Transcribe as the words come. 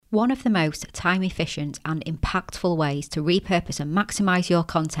One of the most time-efficient and impactful ways to repurpose and maximize your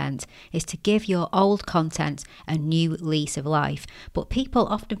content is to give your old content a new lease of life. But people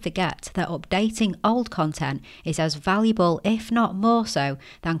often forget that updating old content is as valuable, if not more so,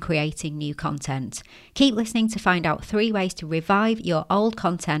 than creating new content. Keep listening to find out 3 ways to revive your old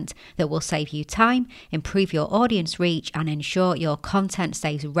content that will save you time, improve your audience reach, and ensure your content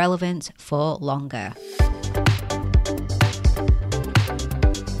stays relevant for longer.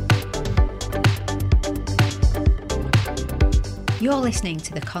 You're listening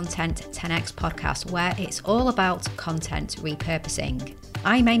to the Content 10x podcast, where it's all about content repurposing.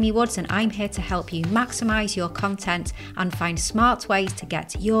 I'm Amy Woods, and I'm here to help you maximize your content and find smart ways to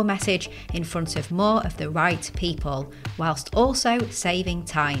get your message in front of more of the right people, whilst also saving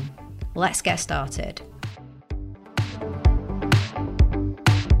time. Let's get started.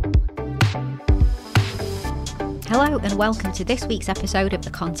 Hello and welcome to this week's episode of the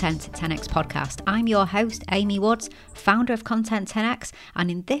Content 10x podcast. I'm your host, Amy Woods, founder of Content 10x, and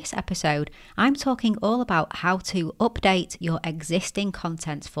in this episode, I'm talking all about how to update your existing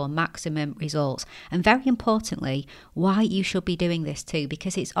content for maximum results, and very importantly, why you should be doing this too,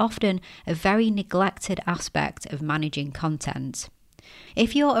 because it's often a very neglected aspect of managing content.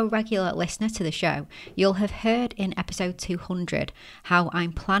 If you're a regular listener to the show, you'll have heard in episode 200 how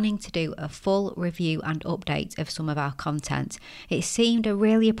I'm planning to do a full review and update of some of our content. It seemed a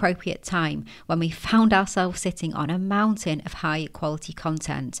really appropriate time when we found ourselves sitting on a mountain of high quality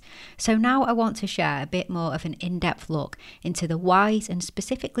content. So now I want to share a bit more of an in-depth look into the whys and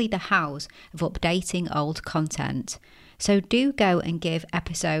specifically the hows of updating old content. So do go and give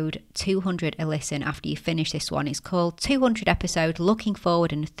episode 200 a listen after you finish this one. It's called 200 episode Looking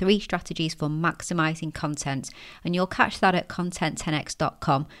Forward and 3 Strategies for Maximizing Content. And you'll catch that at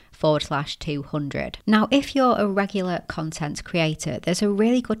content10x.com/200. Now, if you're a regular content creator, there's a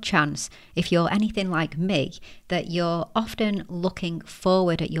really good chance, if you're anything like me, that you're often looking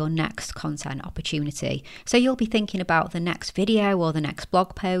forward at your next content opportunity. So you'll be thinking about the next video or the next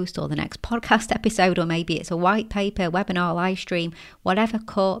blog post or the next podcast episode, or maybe it's a white paper, webinar, live stream, whatever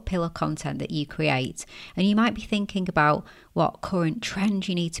core pillar content that you create. And you might be thinking about what current trends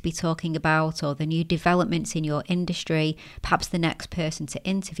you need to be talking about, or the new developments in your industry, perhaps the next person to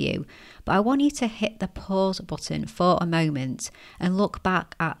interview. But I want you to hit the pause button for a moment and look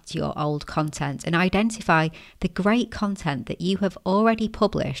back at your old content and identify the great content that you have already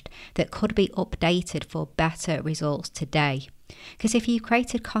published that could be updated for better results today. Because if you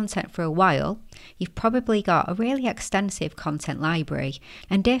created content for a while, you've probably got a really extensive content library.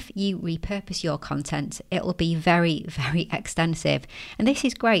 And if you repurpose your content, it'll be very, very extensive. And this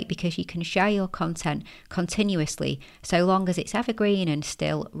is great because you can share your content continuously, so long as it's evergreen and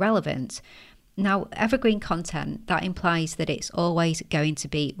still relevant. Now, evergreen content, that implies that it's always going to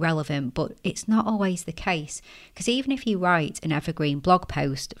be relevant, but it's not always the case. Because even if you write an evergreen blog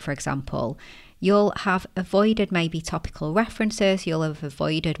post, for example, you'll have avoided maybe topical references, you'll have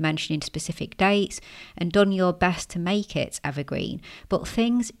avoided mentioning specific dates and done your best to make it evergreen. But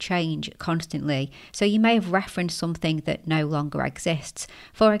things change constantly, so you may have referenced something that no longer exists.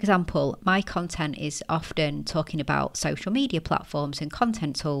 For example, my content is often talking about social media platforms and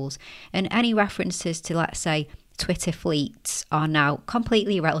content tools, and any references to, let's say, Twitter fleets are now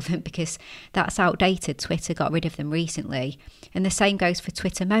completely irrelevant because that's outdated. Twitter got rid of them recently. And the same goes for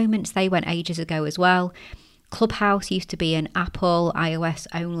Twitter Moments. They went ages ago as well. Clubhouse used to be an Apple iOS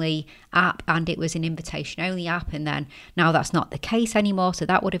only app, and it was an invitation only app, and then now that's not the case anymore, so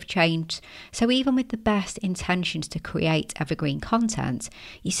that would have changed. So even with the best intentions to create evergreen content,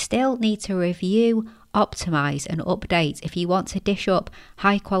 you still need to review, optimize and update if you want to dish up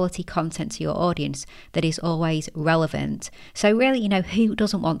high quality content to your audience that is always relevant. So really, who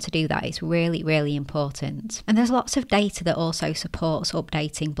doesn't want to do that? It's really, really important. And there's lots of data that also supports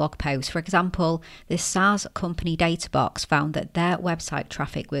updating blog posts. For example, the SaaS company Databox found that their website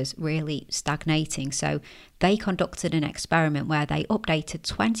traffic was really stagnating. So they conducted an experiment where they updated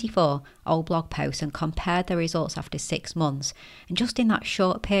 24 old blog posts and compared the results after 6 months. And just in that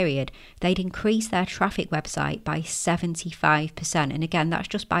short period, they'd increased their traffic website by 75%. And again, that's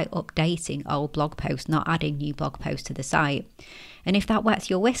just by updating old blog posts, not adding new blog posts to the site. And if that wets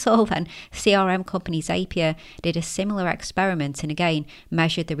your whistle, then CRM company Zapier did a similar experiment and again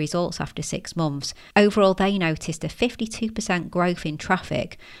measured the results after 6 months. Overall, they noticed a 52% growth in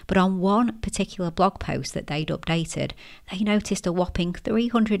traffic, but on one particular blog post that they'd updated, they noticed a whopping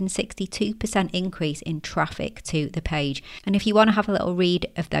 362% increase in traffic to the page. And if you want to have a little read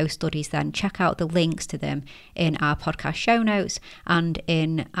of those studies, then check out the links to them in our podcast show notes and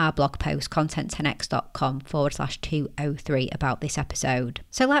in our blog post, content10x.com/203 about this this episode.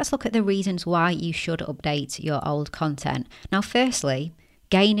 So let's look at the reasons why you should update your old content. Now, firstly,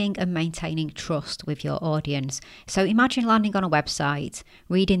 gaining and maintaining trust with your audience. So imagine landing on a website,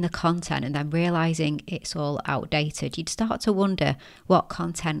 reading the content and then realizing it's all outdated. You'd start to wonder what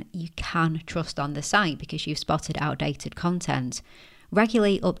content you can trust on the site because you've spotted outdated content.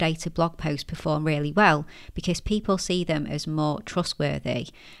 Regularly updated blog posts perform really well because people see them as more trustworthy.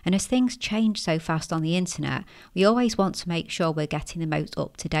 And as things change so fast on the internet, we always want to make sure we're getting the most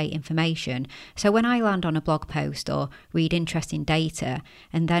up-to-date information. So when I land on a blog post or read interesting data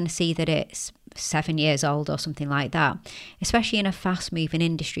and then see that it's 7 years old or something like that, especially in a fast-moving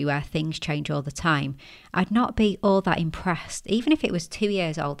industry where things change all the time, I'd not be all that impressed. Even if it was 2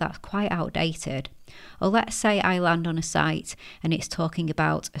 years old, that's quite outdated. Or let's say I land on a site and it's talking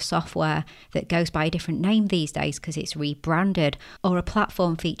about a software that goes by a different name these days because it's rebranded, or a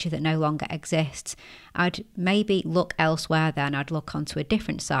platform feature that no longer exists. I'd maybe look elsewhere then. I'd look onto a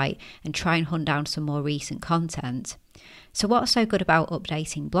different site and try and hunt down some more recent content. So what's so good about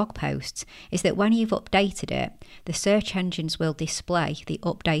updating blog posts is that when you've updated it, the search engines will display the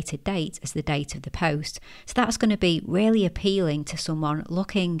updated date as the date of the post. So that's going to be really appealing to someone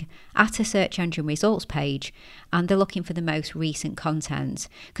looking at a search engine results page and they're looking for the most recent content.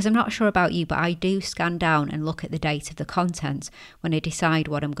 Because I'm not sure about you, but I do scan down and look at the date of the content when I decide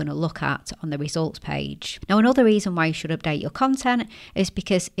what I'm going to look at on the results page. Now, another reason why you should update your content is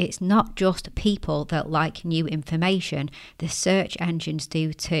because it's not just people that like new information. The search engines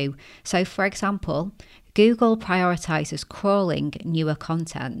do too. So for example, Google prioritizes crawling newer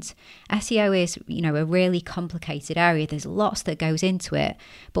content. SEO is, a really complicated area. There's lots that goes into it,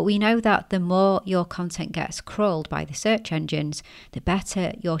 but we know that the more your content gets crawled by the search engines, the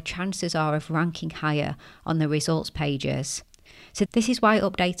better your chances are of ranking higher on the results pages. So this is why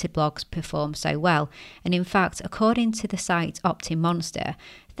updated blogs perform so well. And in fact, according to the site OptinMonster,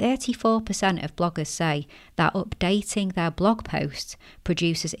 34% of bloggers say that updating their blog posts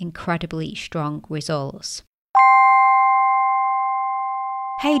produces incredibly strong results.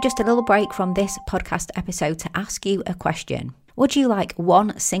 Hey, just a little break from this podcast episode to ask you a question. Would you like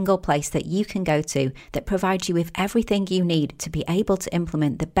one single place that you can go to that provides you with everything you need to be able to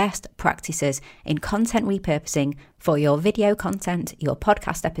implement the best practices in content repurposing for your video content, your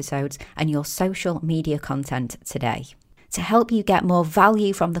podcast episodes, and your social media content today? To help you get more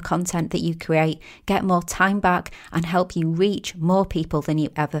value from the content that you create, get more time back, and help you reach more people than you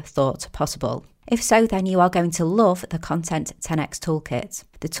ever thought possible. If so, then you are going to love the Content 10x Toolkit.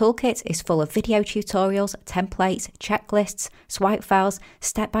 The toolkit is full of video tutorials, templates, checklists, swipe files,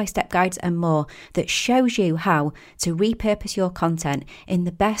 step-by-step guides and more that shows you how to repurpose your content in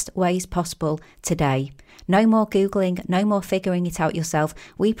the best ways possible today. No more Googling, no more figuring it out yourself.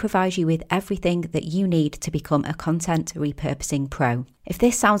 We provide you with everything that you need to become a content repurposing pro. If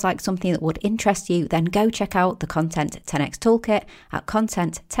this sounds like something that would interest you, then go check out the Content 10x Toolkit at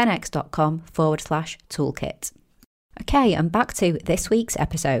content10x.com/toolkit. Okay, and back to this week's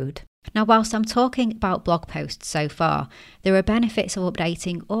episode. Now, whilst I'm talking about blog posts so far, there are benefits of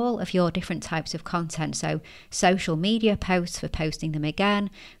updating all of your different types of content. So social media posts for posting them again,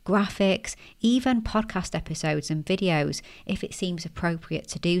 graphics, even podcast episodes and videos if it seems appropriate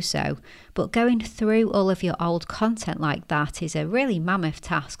to do so. But going through all of your old content like that is a really mammoth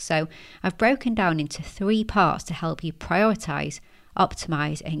task. So I've broken down into 3 parts to help you prioritize,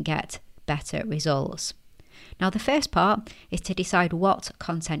 optimize, and get better results. Now, the first part is to decide what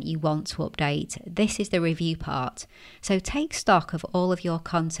content you want to update. This is the review part. So take stock of all of your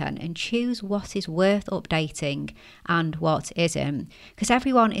content and choose what is worth updating and what isn't. Because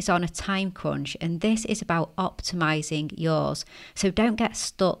everyone is on a time crunch and this is about optimizing yours. So don't get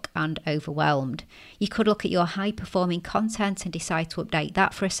stuck and overwhelmed. You could look at your high performing content and decide to update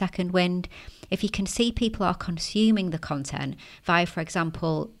that for a second wind. If you can see people are consuming the content via, for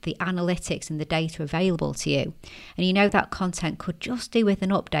example, the analytics and the data available to you, and you know that content could just do with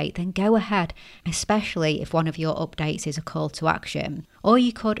an update, then go ahead, especially if one of your updates is a call to action. Or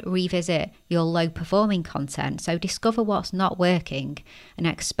you could revisit your low performing content, so discover what's not working and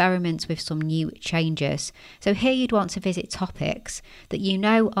experiment with some new changes. So here you'd want to visit topics that you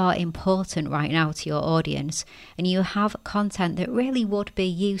know are important right now to your audience, and you have content that really would be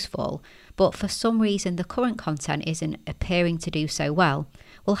useful, but for some reason the current content isn't appearing to do so well.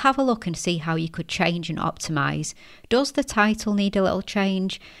 We'll have a look and see how you could change and optimize. Does the title need a little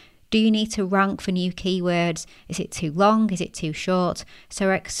change? Do you need to rank for new keywords? Is it too long? Is it too short?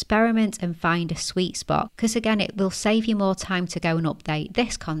 So experiment and find a sweet spot, because again, it will save you more time to go and update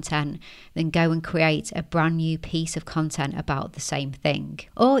this content than go and create a brand new piece of content about the same thing.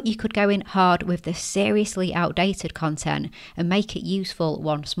 Or you could go in hard with the seriously outdated content and make it useful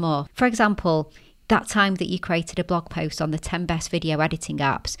once more. For example, that time that you created a blog post on the 10 best video editing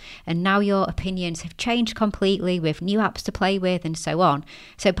apps, and now your opinions have changed completely with new apps to play with and so on.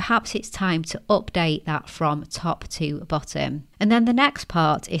 So perhaps it's time to update that from top to bottom. And then the next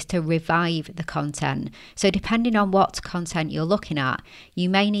part is to revive the content. So depending on what content you're looking at, you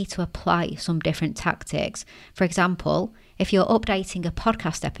may need to apply some different tactics. For example, if you're updating a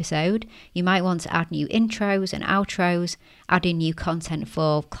podcast episode, you might want to add new intros and outros, add in new content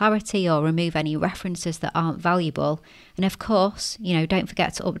for clarity or remove any references that aren't valuable. And of course, don't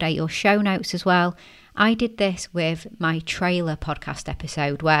forget to update your show notes as well. I did this with my trailer podcast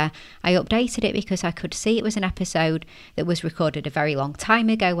episode, where I updated it because I could see it was an episode that was recorded a very long time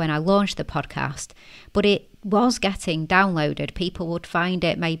ago when I launched the podcast, but it was getting downloaded. People would find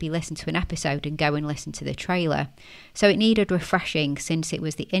it, maybe listen to an episode and go and listen to the trailer. So it needed refreshing since it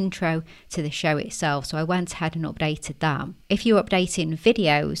was the intro to the show itself. So I went ahead and updated that. If you're updating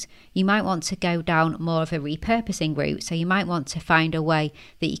videos, you might want to go down more of a repurposing route. So you might want to find a way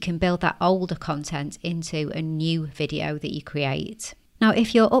that you can build that older content into a new video that you create. Now,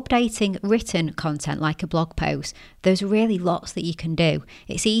 if you're updating written content like a blog post, there's really lots that you can do.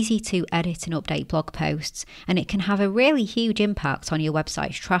 It's easy to edit and update blog posts, and it can have a really huge impact on your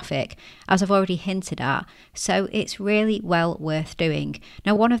website's traffic, as I've already hinted at, so it's really well worth doing.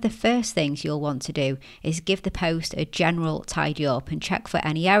 Now, one of the first things you'll want to do is give the post a general tidy up and check for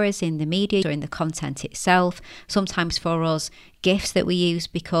any errors in the media or in the content itself. Sometimes for us, GIFs that we use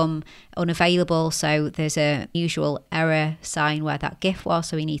become unavailable, so there's a usual error sign where that GIF was,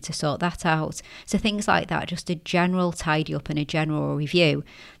 so we need to sort that out. So things like that, just a general tidy up and a general review.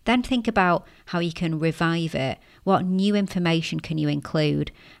 Then think about how you can revive it. What new information can you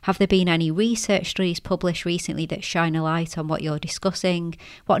include? Have there been any research studies published recently that shine a light on what you're discussing?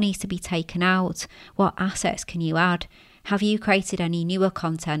 What needs to be taken out? What assets can you add? Have you created any newer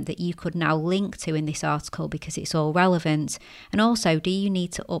content that you could now link to in this article because it's all relevant? And also, do you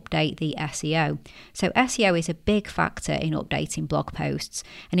need to update the SEO? So SEO is a big factor in updating blog posts,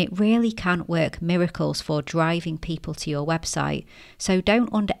 and it really can work miracles for driving people to your website. So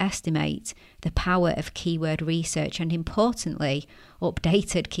don't underestimate the power of keyword research, and importantly,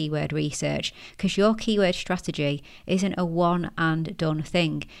 updated keyword research, because your keyword strategy isn't a one and done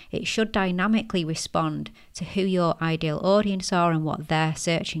thing. It should dynamically respond to who your ideal audience are and what they're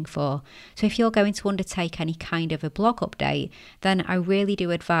searching for. So if you're going to undertake any kind of a blog update, then I really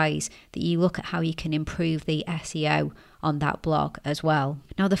do advise that you look at how you can improve the SEO on that blog as well.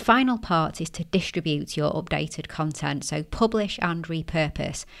 Now, the final part is to distribute your updated content, so publish and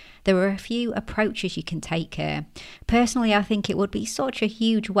repurpose. There are a few approaches you can take here. Personally, I think it would be such a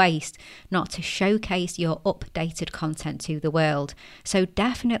huge waste not to showcase your updated content to the world. So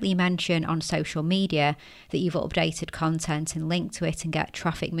definitely mention on social media that you've updated content and link to it and get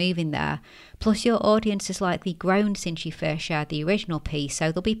traffic moving there. Plus, your audience has likely grown since you first shared the original piece,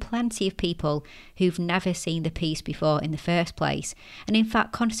 so there'll be plenty of people who've never seen the piece before in the first place. And in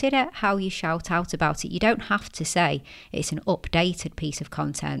fact, consider how you shout out about it. You don't have to say it's an updated piece of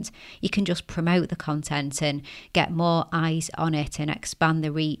content. You can just promote the content and get more eyes on it and expand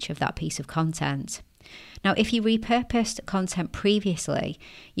the reach of that piece of content. Now, if you repurposed content previously,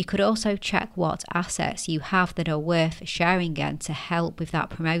 you could also check what assets you have that are worth sharing again to help with that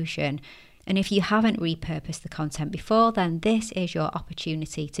promotion. And if you haven't repurposed the content before, then this is your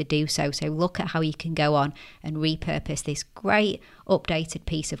opportunity to do so. So look at how you can go on and repurpose this great updated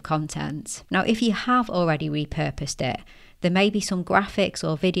piece of content. Now, if you have already repurposed it, there may be some graphics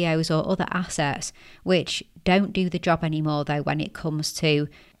or videos or other assets which don't do the job anymore, though, when it comes to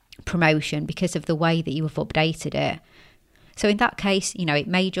promotion because of the way that you have updated it. So in that case, it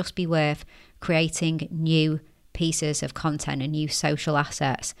may just be worth creating new pieces of content and new social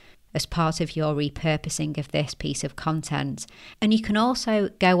assets as part of your repurposing of this piece of content. And you can also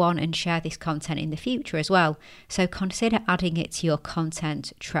go on and share this content in the future as well. So consider adding it to your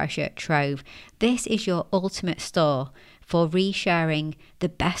content treasure trove. This is your ultimate store for resharing the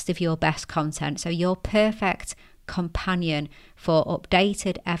best of your best content. So your perfect companion for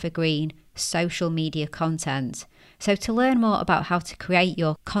updated evergreen social media content. So to learn more about how to create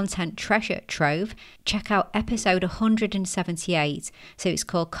your content treasure trove, check out episode 178. So it's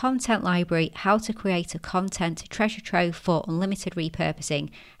called Content Library, How to Create a Content Treasure Trove for Unlimited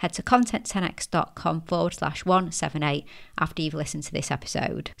Repurposing. Head to content10x.com/178 after you've listened to this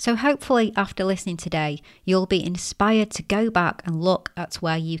episode. So hopefully after listening today, you'll be inspired to go back and look at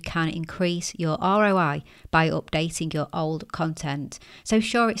where you can increase your ROI by updating your old content. So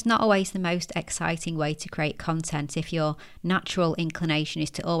sure, it's not always the most exciting way to create content if your natural inclination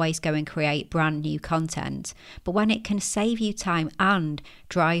is to always go and create brand new content. But when it can save you time and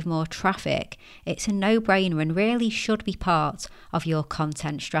drive more traffic, it's a no-brainer and really should be part of your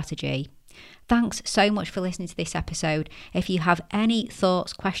content strategy. Thanks so much for listening to this episode. If you have any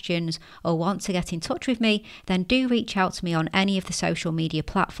thoughts, questions, or want to get in touch with me, then do reach out to me on any of the social media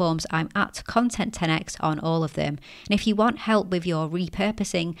platforms. I'm at Content10x on all of them. And if you want help with your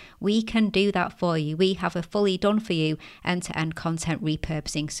repurposing, we can do that for you. We have a fully done for you end-to-end content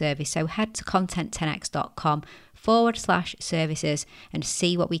repurposing service. So head to content10x.com/services and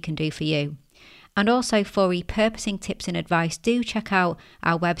see what we can do for you. And also for repurposing tips and advice, do check out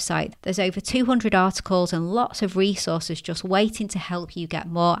our website. There's over 200 articles and lots of resources just waiting to help you get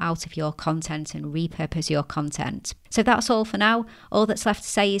more out of your content and repurpose your content. So that's all for now. All that's left to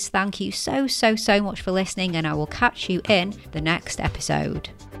say is thank you so much for listening, and I will catch you in the next episode.